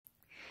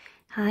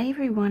Hi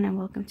everyone, and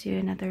welcome to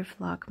another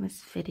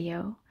Vlogmas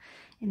video.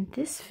 In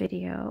this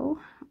video,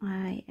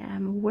 I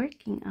am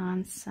working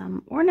on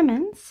some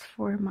ornaments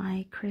for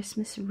my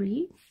Christmas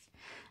wreath.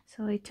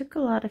 So I took a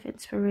lot of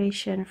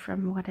inspiration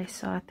from what I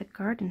saw at the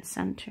garden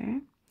center.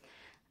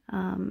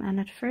 And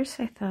at first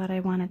I thought I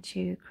wanted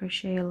to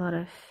crochet a lot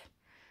of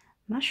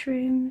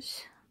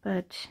mushrooms,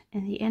 but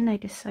in the end I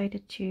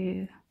decided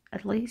to,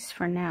 at least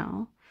for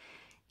now,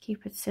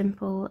 keep it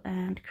simple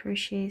and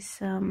crochet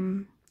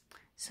some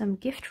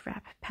gift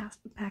wrap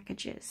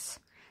packages.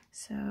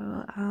 So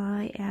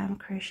I am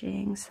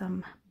crocheting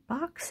some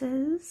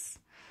boxes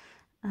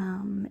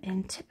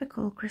in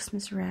typical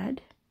Christmas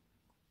red,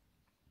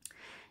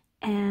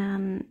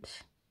 and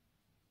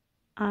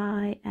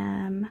I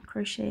am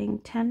crocheting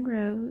 10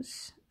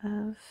 rows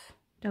of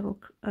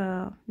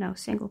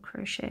single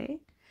crochet,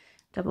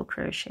 double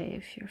crochet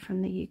if you're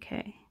from the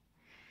UK,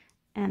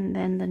 and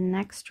then the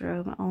next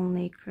row I'm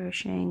only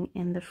crocheting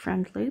in the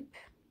front loop,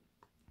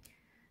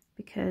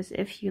 because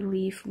if you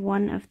leave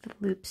one of the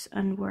loops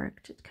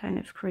unworked, it kind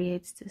of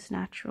creates this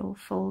natural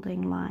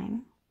folding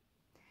line.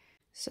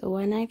 So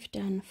when I've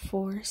done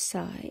 4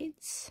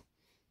 sides,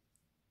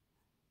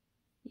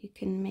 you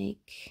can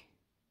make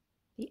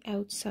the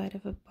outside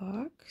of a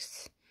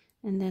box,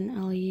 and then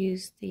I'll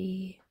use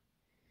the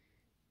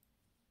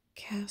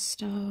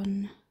cast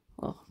on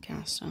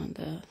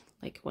the,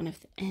 like, one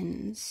of the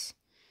ends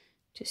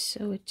to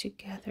sew it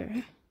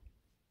together.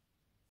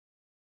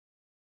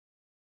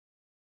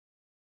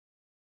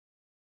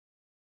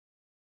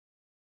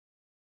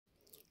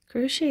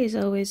 Crochet is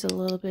always a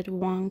little bit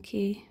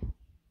wonky.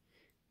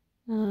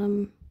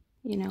 You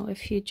know,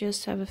 if you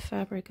just have a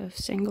fabric of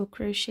single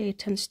crochet, it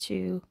tends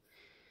to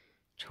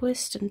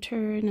twist and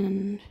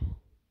turn,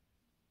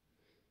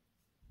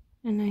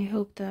 and I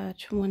hope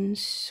that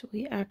once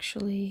we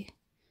actually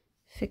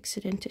fix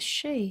it into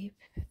shape,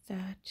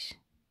 that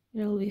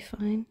it'll be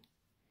fine.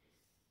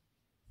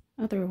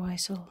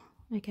 Otherwise,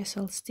 I guess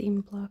I'll steam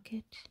block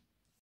it.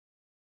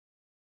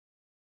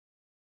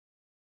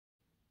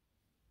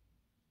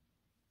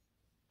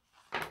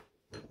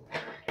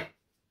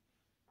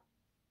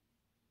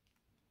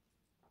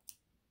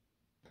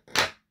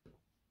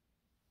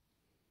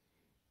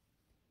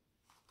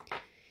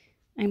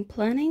 I'm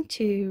planning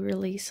to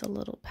release a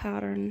little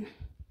pattern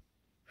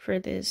for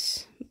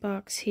this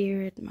box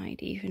here. It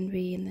might even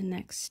be in the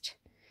next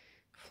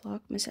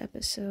Vlogmas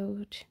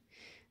episode.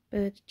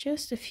 But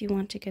just if you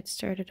want to get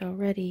started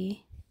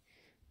already,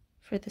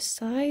 for the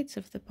sides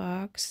of the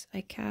box,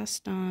 I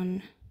cast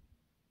on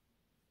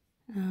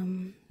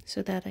I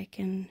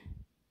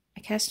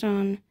cast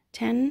on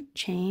 10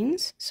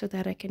 chains so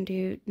that I can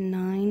do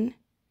 9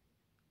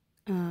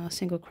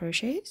 single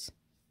crochets.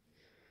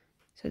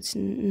 So it's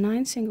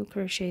 9 single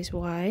crochets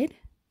wide,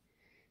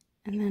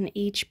 and then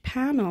each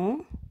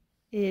panel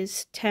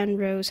is 10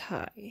 rows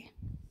high.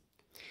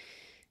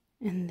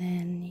 And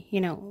then, you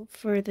know,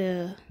 for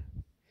the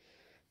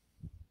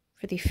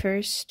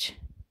first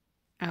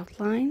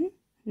outline,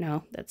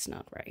 no, that's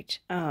not right.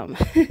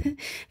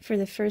 For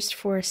the first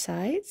 4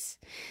 sides,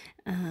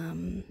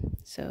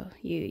 so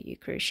you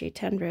crochet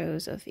 10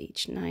 rows of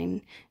each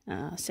 9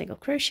 single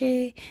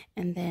crochet,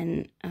 and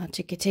then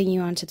to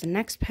continue on to the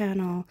next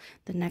panel,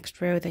 the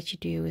next row that you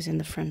do is in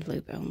the front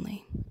loop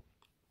only,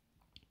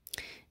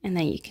 and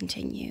then you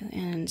continue.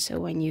 And so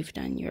when you've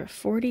done your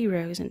 40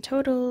 rows in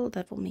total,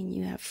 that will mean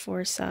you have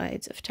 4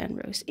 sides of 10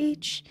 rows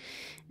each,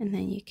 and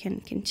then you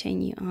can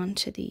continue on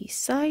to the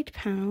side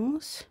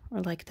panels,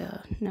 or like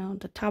the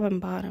top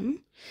and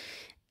bottom,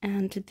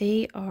 and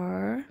they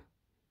are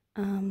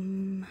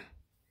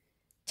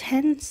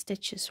 10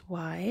 stitches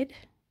wide,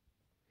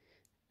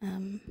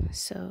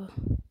 so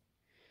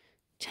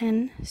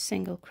 10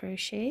 single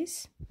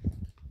crochets,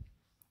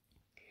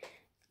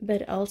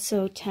 but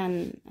also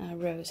 10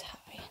 rows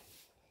high.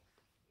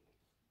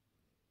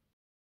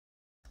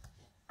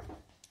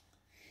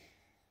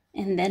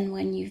 And then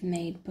when you've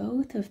made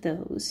both of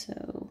those,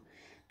 so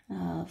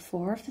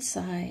 4 of the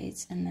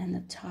sides and then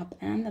the top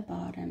and the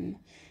bottom,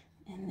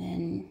 and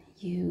then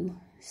you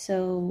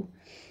sew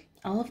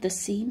all of the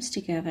seams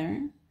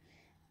together,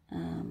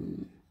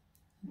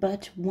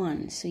 but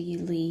one, so you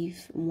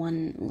leave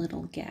one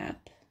little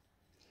gap.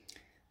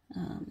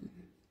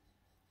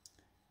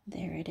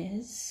 There it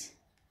is.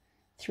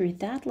 Through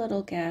that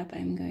little gap,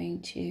 I'm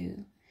going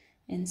to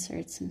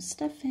insert some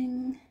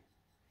stuffing.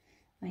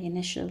 I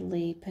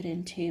initially put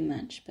in too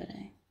much, but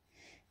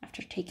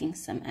after taking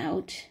some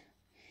out,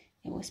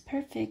 it was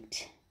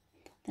perfect.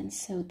 Then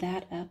sew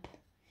that up,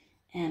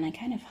 and I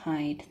kind of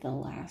hide the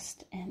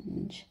last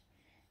end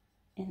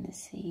in the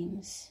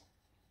seams,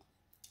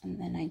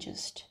 and then I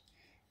just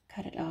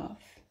cut it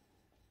off.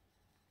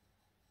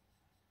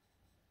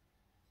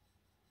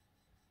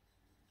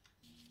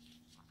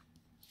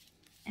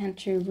 And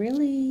to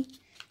really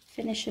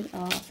finish it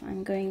off,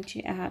 I'm going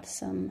to add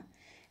some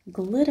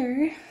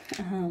glitter.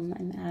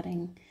 I'm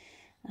adding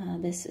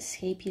this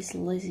Escapees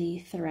Lizzie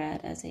thread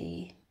as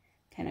a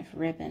kind of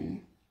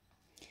ribbon,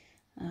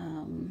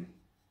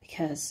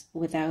 because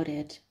without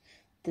it,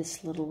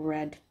 this little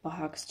red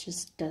box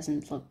just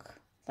doesn't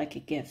look like a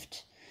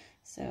gift.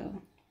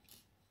 So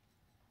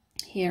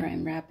here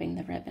I'm wrapping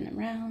the ribbon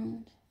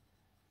around,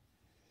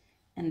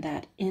 and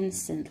that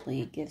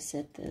instantly gives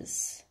it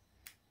this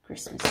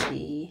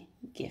Christmassy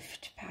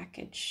gift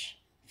package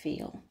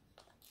feel.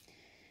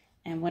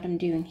 And what I'm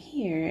doing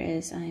here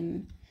is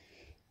I'm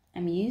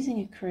using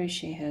a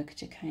crochet hook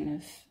to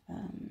kind of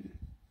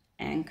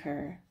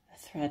anchor the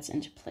threads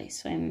into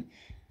place. So I'm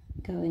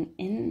going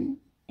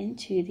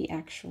into the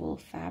actual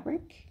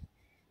fabric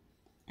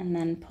and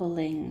then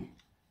pulling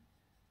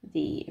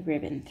the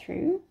ribbon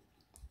through.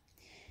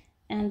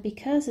 And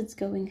because it's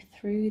going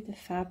through the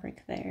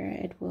fabric there,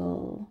 it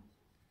will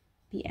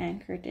be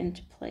anchored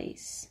into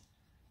place,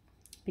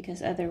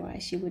 because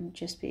otherwise you would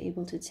just be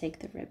able to take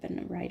the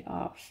ribbon right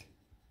off.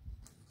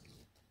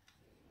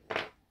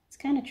 It's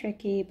kind of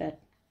tricky, but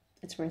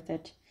it's worth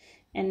it.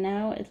 And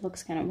now it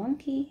looks kind of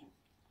wonky,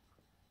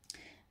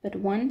 but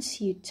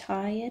once you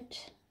tie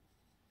it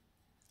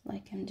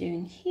like I'm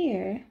doing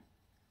here,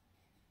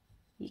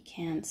 you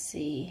can't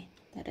see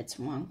that it's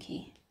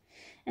wonky.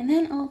 And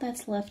then all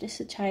that's left is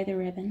to tie the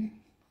ribbon,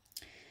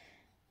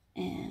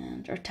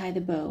 or tie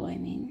the bow, I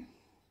mean.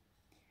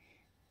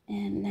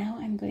 And now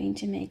I'm going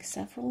to make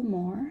several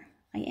more.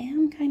 I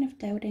am kind of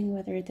doubting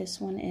whether this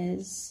one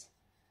is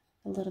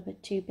a little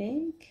bit too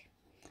big.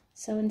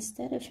 So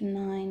instead of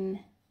 9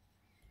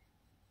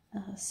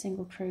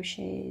 single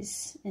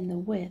crochets in the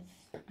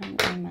width,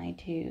 I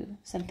might do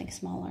something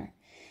smaller.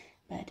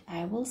 But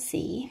I will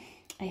see.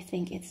 I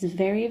think it's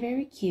very,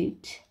 very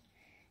cute,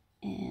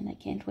 and I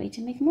can't wait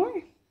to make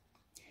more.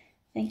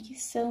 Thank you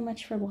so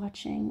much for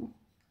watching,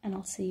 and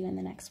I'll see you in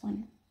the next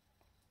one.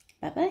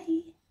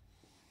 Bye-bye.